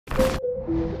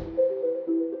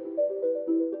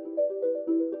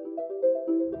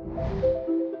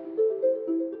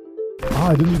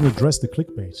I didn't even address the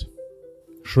clickbait.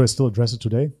 Should I still address it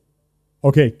today?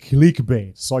 Okay,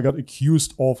 clickbait. So I got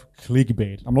accused of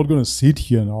clickbait. I'm not going to sit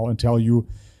here now and tell you,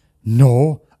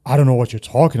 no, I don't know what you're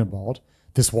talking about.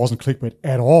 This wasn't clickbait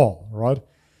at all, right?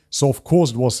 So of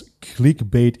course it was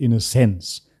clickbait in a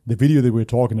sense. The video that we're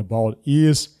talking about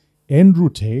is Andrew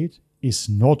Tate is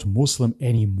not Muslim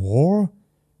anymore?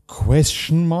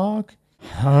 Question mark?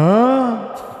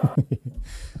 Huh?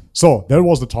 So that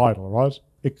was the title, right?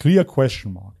 A clear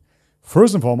question mark.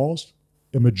 First and foremost,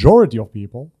 a majority of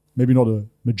people, maybe not a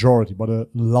majority, but a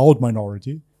loud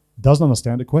minority, doesn't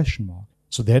understand a question mark.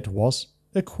 So that was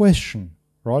a question,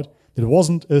 right? That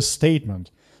wasn't a statement.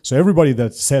 So everybody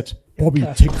that said, Bobby,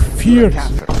 takfirt,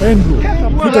 Andrew,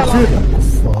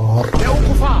 takfirt.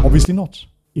 Obviously not.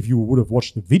 If you would have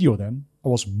watched the video then, I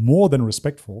was more than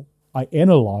respectful. I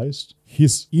analyzed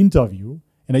his interview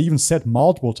and I even said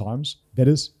multiple times, that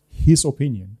is his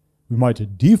opinion. We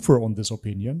might differ on this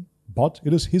opinion, but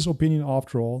it is his opinion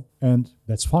after all, and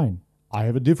that's fine. I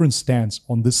have a different stance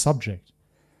on this subject.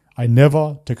 I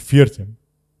never takfirt him,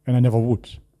 and I never would,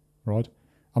 right?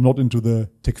 I'm not into the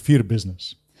takfir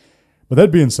business. But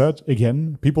that being said,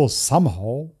 again, people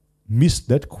somehow missed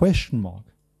that question mark.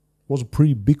 It was a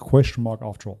pretty big question mark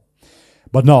after all.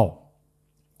 But now,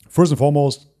 first and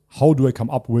foremost, how do I come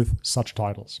up with such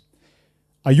titles?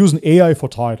 I use an AI for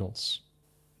titles.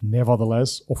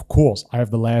 Nevertheless, of course, I have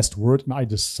the last word and I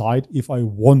decide if I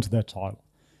want that title.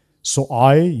 So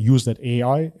I use that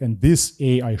AI, and this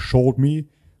AI showed me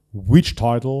which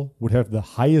title would have the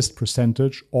highest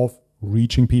percentage of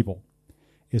reaching people,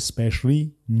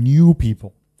 especially new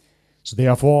people. So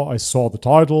therefore, I saw the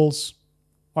titles.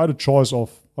 I had a choice of,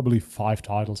 I believe, 5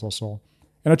 titles or so.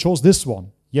 And I chose this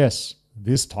one. Yes,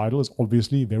 this title is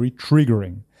obviously very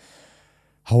triggering.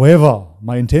 However,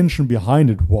 my intention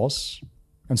behind it was,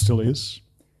 and still is,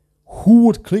 who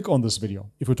would click on this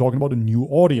video if we're talking about a new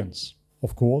audience?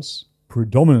 Of course,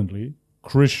 predominantly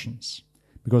Christians,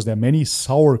 because there are many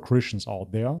sour Christians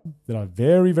out there that are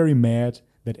very, very mad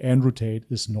that Andrew Tate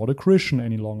is not a Christian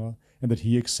any longer and that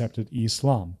he accepted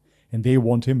Islam, and they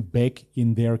want him back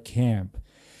in their camp.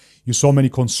 You saw many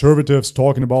conservatives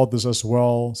talking about this as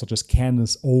well, such as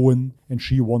Candace Owen, and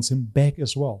she wants him back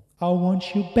as well. I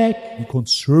want you back. The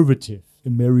conservative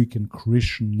American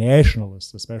Christian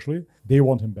nationalists especially, they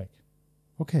want him back.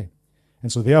 Okay.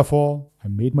 And so therefore, I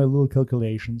made my little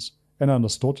calculations and I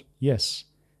understood, yes,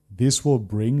 this will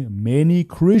bring many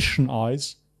Christian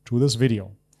eyes to this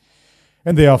video.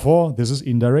 And therefore, this is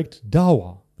indirect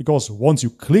dawah. Because once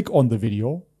you click on the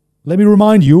video, let me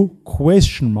remind you,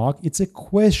 question mark, it's a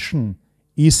question.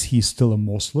 Is he still a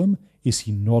Muslim? Is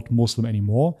he not Muslim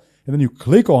anymore? And then you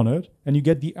click on it and you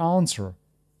get the answer.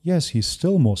 Yes, he's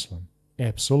still Muslim.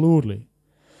 Absolutely.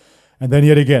 And then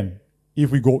yet again,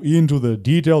 if we go into the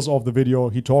details of the video,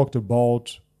 he talked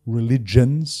about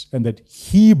religions and that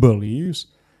he believes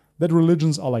that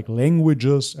religions are like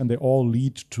languages and they all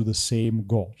lead to the same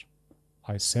God.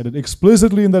 I said it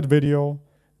explicitly in that video.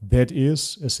 That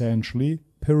is essentially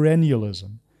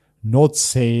perennialism. Not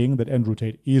saying that Andrew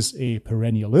Tate is a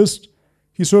perennialist.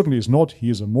 He certainly is not. He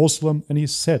is a Muslim, and he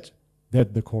said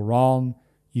that the Quran,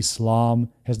 Islam,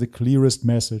 has the clearest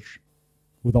message,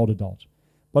 without a doubt.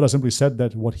 But I simply said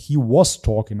that what he was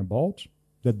talking about,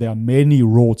 that there are many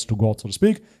roads to God, so to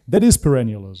speak, that is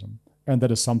perennialism. And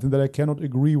that is something that I cannot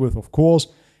agree with, of course.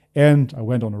 And I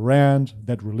went on a rant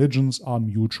that religions are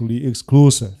mutually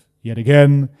exclusive. Yet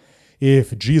again,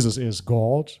 if Jesus is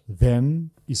God,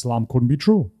 then Islam couldn't be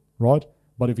true, right?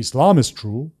 But if Islam is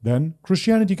true, then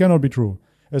Christianity cannot be true,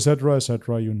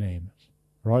 etc., you name it,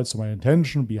 right? So my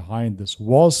intention behind this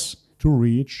was to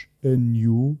reach a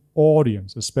new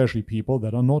audience, especially people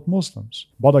that are not Muslims.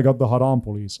 But I got the haram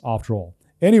police after all.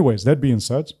 Anyways, that being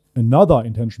said, another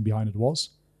intention behind it was,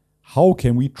 how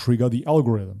can we trigger the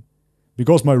algorithm?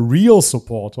 Because my real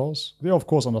supporters, they of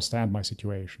course understand my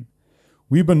situation.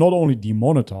 We've been not only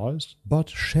demonetized, but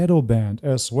shadow banned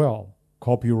as well.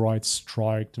 Copyright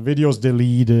striked, videos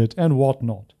deleted, and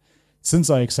whatnot.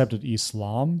 Since I accepted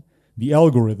Islam, the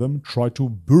algorithm tried to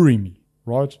bury me,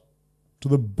 right? To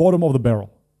the bottom of the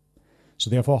barrel. So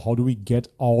therefore, how do we get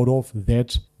out of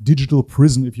that digital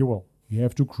prison, if you will? You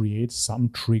have to create some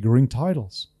triggering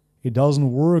titles. It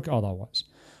doesn't work otherwise.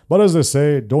 But as they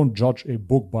say, don't judge a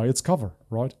book by its cover,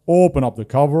 right? Open up the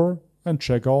cover and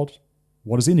check out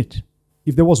what is in it.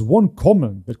 If there was one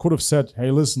comment that could have said,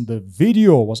 hey, listen, the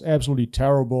video was absolutely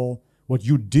terrible. What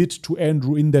you did to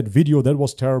Andrew in that video, that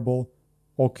was terrible.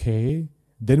 Okay,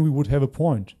 then we would have a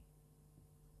point.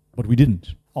 But we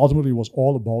didn't. Ultimately, it was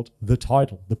all about the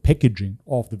title, the packaging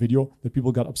of the video that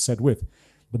people got upset with.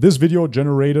 But this video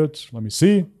generated, let me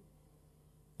see,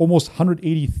 almost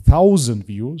 180,000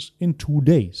 views in 2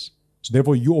 days. So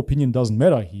therefore, your opinion doesn't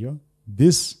matter here.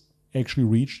 This actually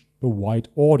reached the wide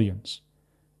audience.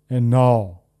 And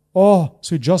now, oh,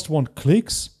 so you just want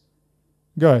clicks?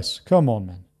 Guys, come on,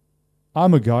 man.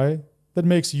 I'm a guy that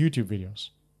makes YouTube videos.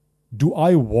 Do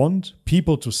I want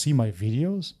people to see my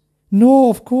videos? No,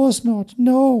 of course not.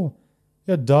 No.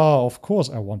 Yeah, duh, of course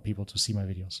I want people to see my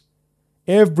videos.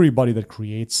 Everybody that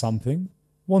creates something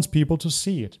wants people to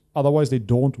see it. Otherwise, they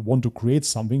don't want to create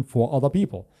something for other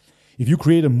people. If you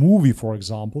create a movie, for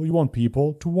example, you want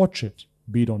people to watch it,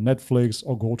 be it on Netflix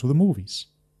or go to the movies.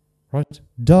 Right?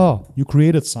 Duh, you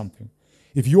created something.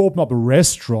 If you open up a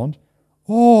restaurant,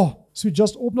 oh, so you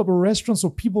just open up a restaurant so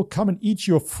people come and eat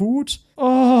your food?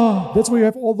 Ah, that's why you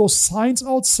have all those signs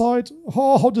outside?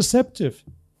 Oh, how deceptive.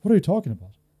 What are you talking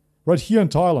about? Right here in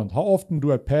Thailand, how often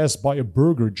do I pass by a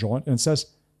burger joint and it says,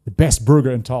 the best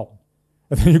burger in town?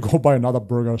 And then you go by another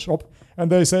burger shop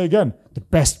and they say again, the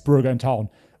best burger in town,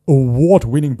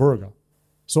 award-winning burger.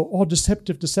 So, oh,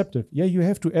 deceptive, deceptive. Yeah, you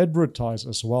have to advertise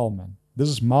as well, man. This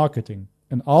is marketing.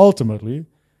 And ultimately,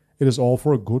 it is all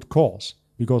for a good cause.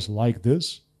 Because like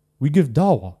this, we give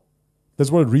dawah.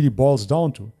 That's what it really boils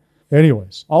down to.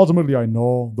 Anyways, ultimately I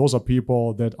know those are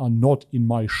people that are not in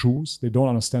my shoes. They don't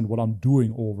understand what I'm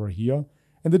doing over here.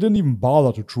 And they didn't even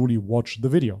bother to truly watch the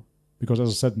video. Because as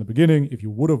I said in the beginning, if you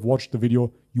would have watched the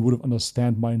video, you would have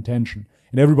understand my intention.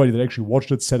 And everybody that actually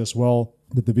watched it said as well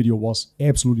that the video was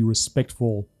absolutely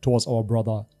respectful towards our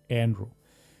brother Andrew.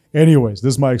 Anyways,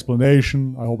 this is my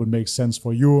explanation. I hope it makes sense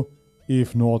for you.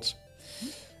 If not,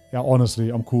 yeah, honestly,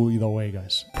 I'm cool either way,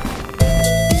 guys.